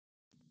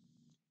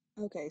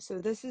Okay, so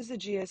this is the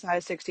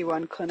GSI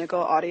 61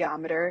 clinical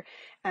audiometer,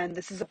 and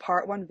this is a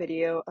part one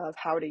video of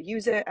how to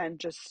use it, and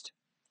just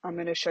I'm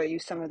going to show you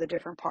some of the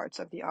different parts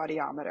of the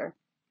audiometer.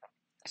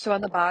 So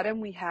on the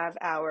bottom, we have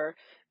our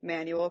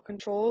manual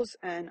controls,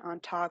 and on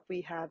top,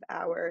 we have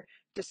our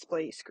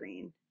display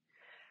screen.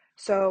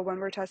 So when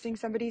we're testing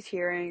somebody's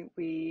hearing,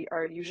 we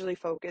are usually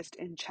focused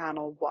in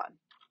channel one.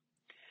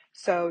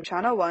 So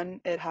channel one,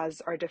 it has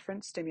our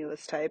different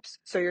stimulus types.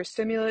 So your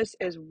stimulus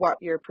is what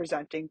you're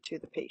presenting to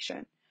the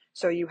patient.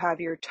 So you have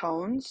your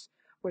tones,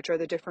 which are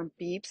the different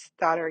beeps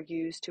that are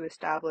used to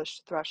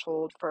establish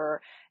threshold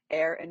for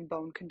air and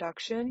bone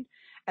conduction.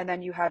 And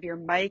then you have your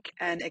mic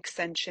and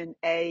extension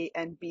A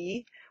and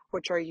B,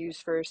 which are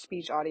used for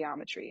speech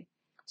audiometry.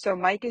 So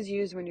mic is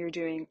used when you're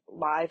doing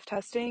live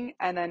testing,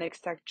 and then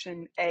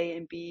extension A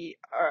and B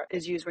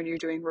is used when you're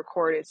doing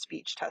recorded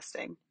speech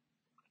testing.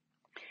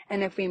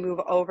 And if we move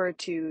over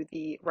to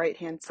the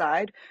right-hand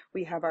side,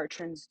 we have our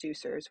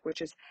transducers, which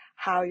is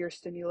how your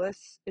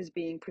stimulus is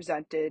being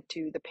presented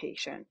to the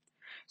patient.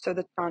 So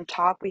on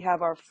top, we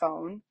have our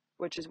phone,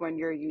 which is when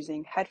you're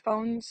using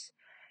headphones.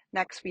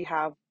 Next, we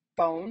have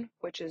bone,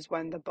 which is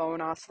when the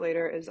bone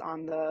oscillator is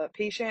on the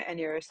patient and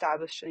you're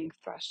establishing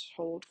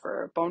threshold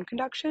for bone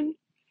conduction.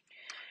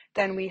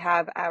 Then we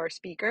have our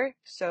speaker.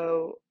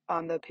 So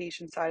on the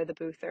patient side of the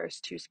booth, there's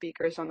two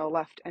speakers on the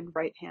left and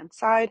right hand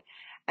side.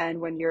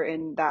 And when you're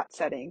in that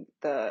setting,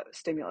 the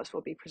stimulus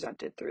will be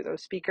presented through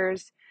those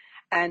speakers.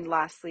 And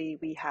lastly,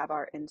 we have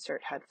our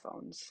insert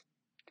headphones.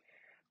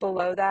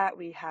 Below that,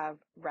 we have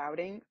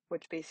routing,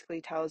 which basically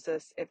tells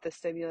us if the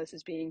stimulus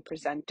is being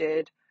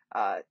presented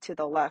to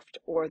the left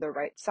or the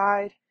right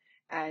side.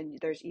 And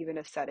there's even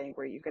a setting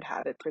where you could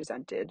have it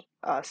presented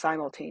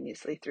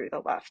simultaneously through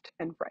the left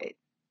and right.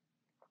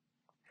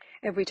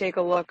 If we take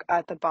a look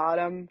at the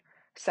bottom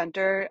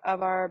center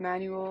of our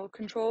manual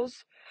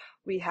controls,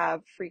 we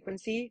have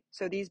frequency.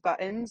 So these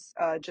buttons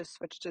just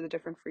switch to the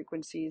different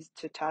frequencies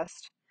to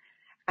test.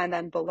 And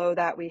then below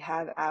that, we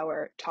have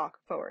our talk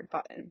forward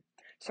button.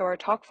 So our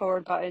talk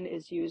forward button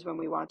is used when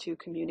we want to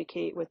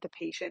communicate with the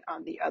patient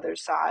on the other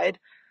side.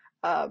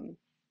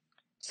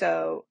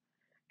 So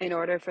in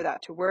order for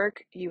that to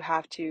work, you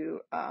have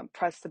to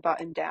press the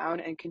button down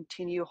and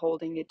continue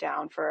holding it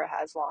down for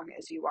as long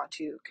as you want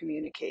to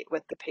communicate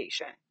with the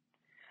patient.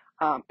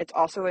 It's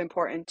also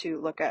important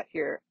to look at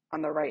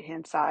on the right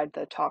hand side,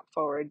 the talk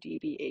forward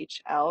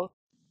dBHL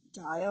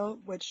dial,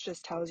 which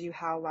just tells you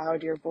how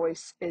loud your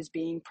voice is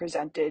being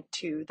presented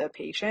to the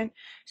patient.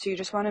 So you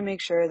just want to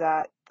make sure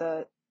that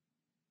the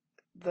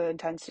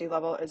intensity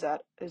level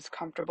is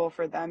comfortable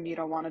for them. You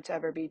don't want it to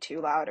ever be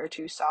too loud or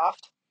too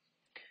soft.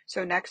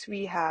 So next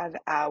we have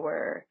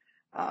our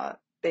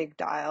big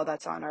dial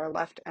that's on our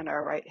left and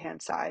our right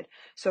hand side.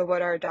 So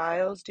what our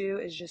dials do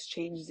is just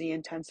change the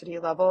intensity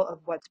level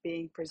of what's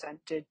being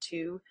presented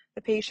to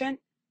the patient.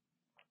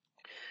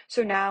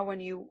 So now when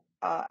you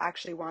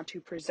actually want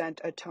to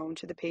present a tone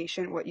to the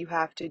patient, what you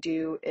have to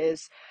do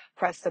is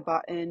press the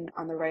button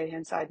on the right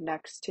hand side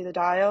next to the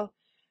dial.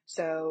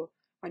 So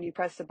when you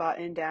press the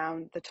button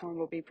down, the tone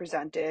will be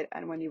presented,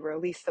 and when you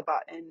release the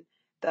button,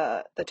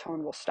 the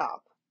tone will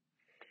stop.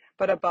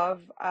 But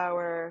above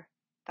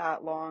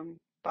that long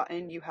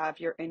button, you have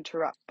your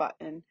interrupt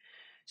button.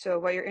 So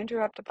what your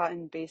interrupt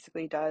button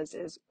basically does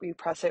is we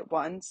press it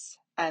once,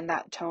 and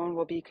that tone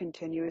will be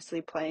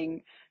continuously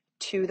playing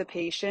to the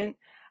patient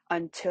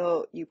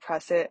until you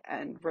press it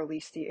and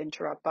release the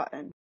interrupt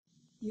button.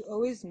 You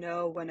always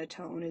know when a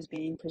tone is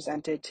being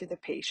presented to the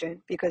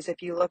patient, because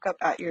if you look up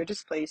at your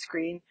display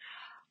screen,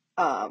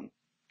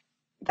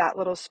 that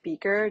little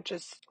speaker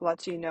just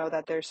lets you know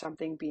that there's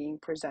something being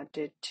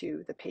presented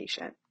to the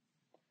patient.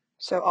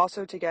 So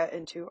also to get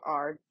into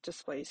our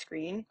display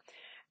screen,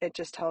 it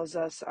just tells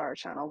us our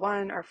channel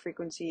 1, our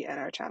frequency, and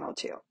our channel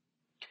 2.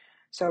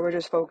 So we're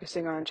just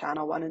focusing on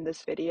channel 1 in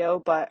this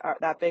video, but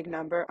that big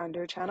number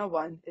under channel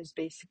 1 is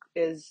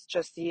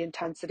just the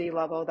intensity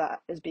level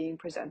that is being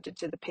presented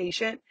to the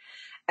patient.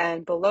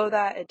 And below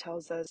that, it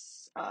tells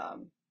us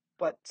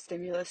what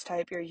stimulus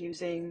type you're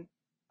using,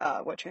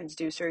 what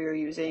transducer you're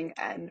using,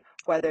 and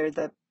whether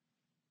the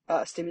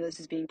stimulus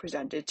is being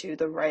presented to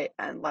the right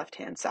and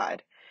left-hand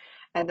side.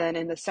 And then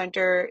in the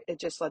center, it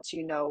just lets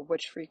you know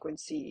which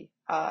frequency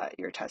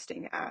you're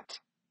testing at.